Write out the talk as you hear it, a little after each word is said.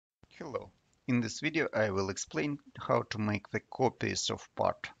Hello. In this video I will explain how to make the copies of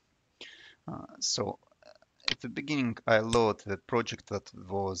part. At the beginning I load the project that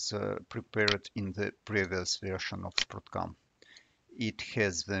was prepared in the previous version of SprutCAM. It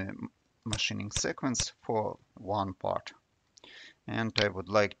has the machining sequence for one part and I would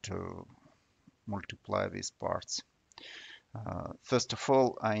like to multiply these parts. First of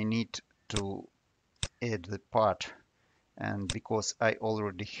all, I need to add the part, and because I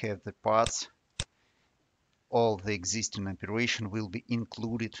already have the parts, all the existing operation will be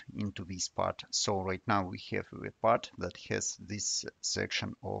included into this part. So right now we have a part that has this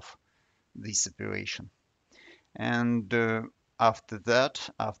section of this operation. And after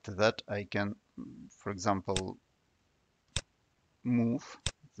that I can, for example, move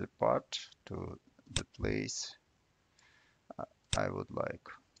the part to the place I would like.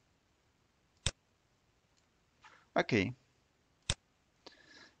 Okay.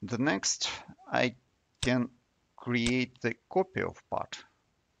 The next, I can create the copy of part.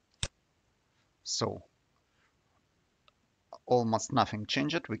 So almost nothing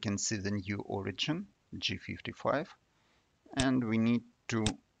changed. We can see the new origin, G55, and we need to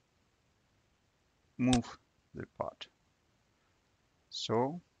move the part.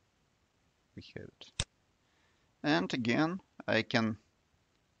 So we have it. And again, I can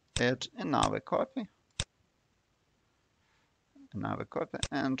add another copy,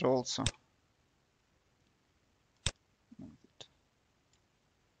 and also move it.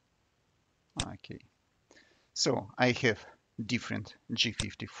 Okay. So I have different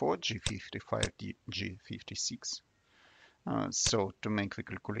G54, G55, G56. So to make the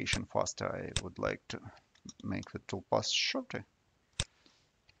calculation faster, I would like to make the toolpath shorter.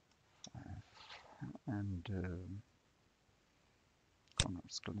 And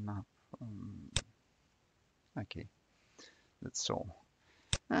corners clean up. Okay, that's all.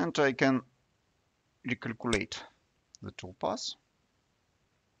 And I can recalculate the toolpath.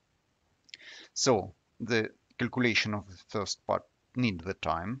 So the calculation of the first part need the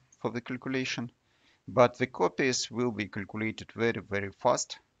time for the calculation, but the copies will be calculated very, very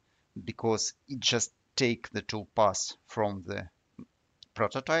fast because it just take the toolpath from the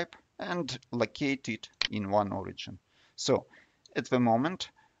prototype and locate it in one origin. So at the moment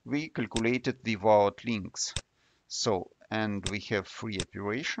we calculated without links. So, and we have free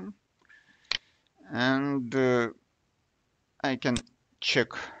operation, and I can check,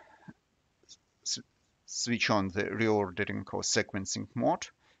 switch on the reordering or sequencing mode,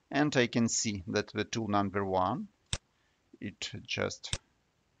 and I can see that the tool number 1, it just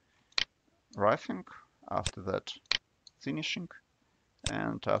roughing, after that finishing,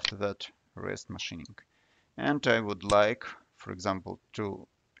 and after that rest machining. And I would like, for example, to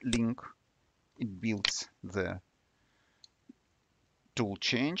link, it builds the tool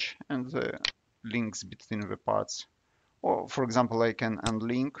change and the links between the parts. Or for example, I can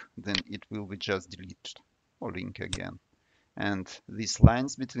unlink, then it will be just deleted, or link again. And these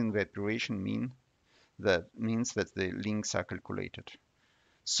lines between the operation means that the links are calculated.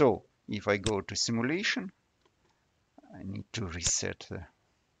 So if I go to simulation, I need to reset the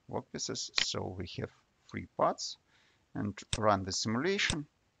workpieces. So we have 3 parts, and run the simulation.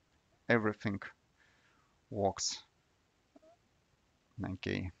 Everything works.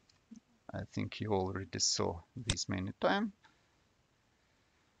 Okay, I think you already saw this many times.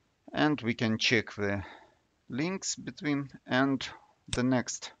 And we can check the links between. And the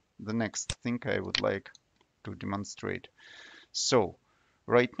next thing I would like to demonstrate. So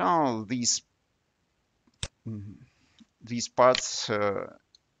right now these parts,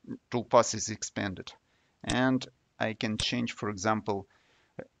 toolpath is expanded, and I can change, for example,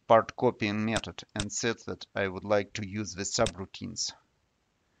 part copying method and set that I would like to use the subroutines.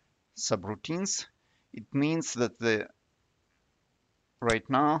 Subroutines, it means that right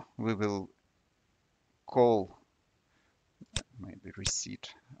now we will call, maybe reset,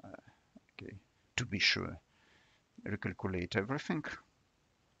 okay, to be sure, recalculate everything.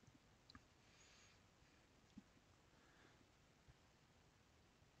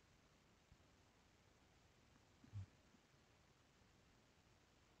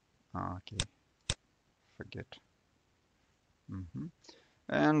 Okay, forget.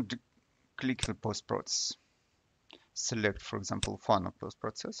 And click the post process. Select, for example, Fano post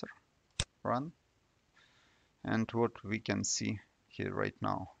processor, run. And what we can see here right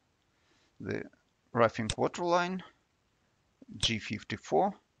now, the roughing waterline,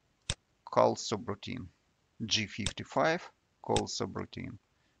 G54, call subroutine, G55, call subroutine,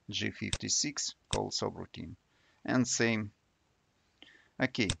 G56, call subroutine, and same.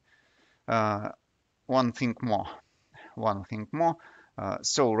 Okay, one thing more.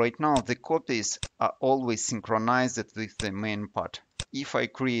 So right now the copies are always synchronized with the main part. If I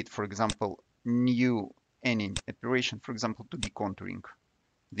create, for example, new any operation, for example, to decontouring,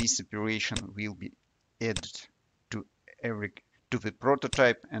 this operation will be added to every to the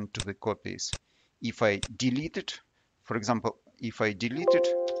prototype and to the copies. If I delete it, for example, if I delete it,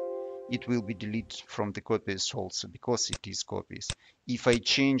 it will be deleted from the copies also because it is copies. If I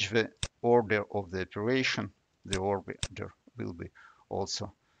change the order of the operation, the order will be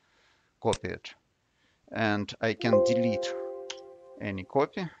also copied. And I can delete any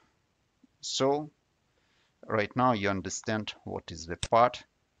copy. So right now you understand what is the part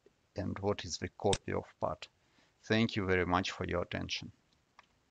and what is the copy of part. Thank you very much for your attention.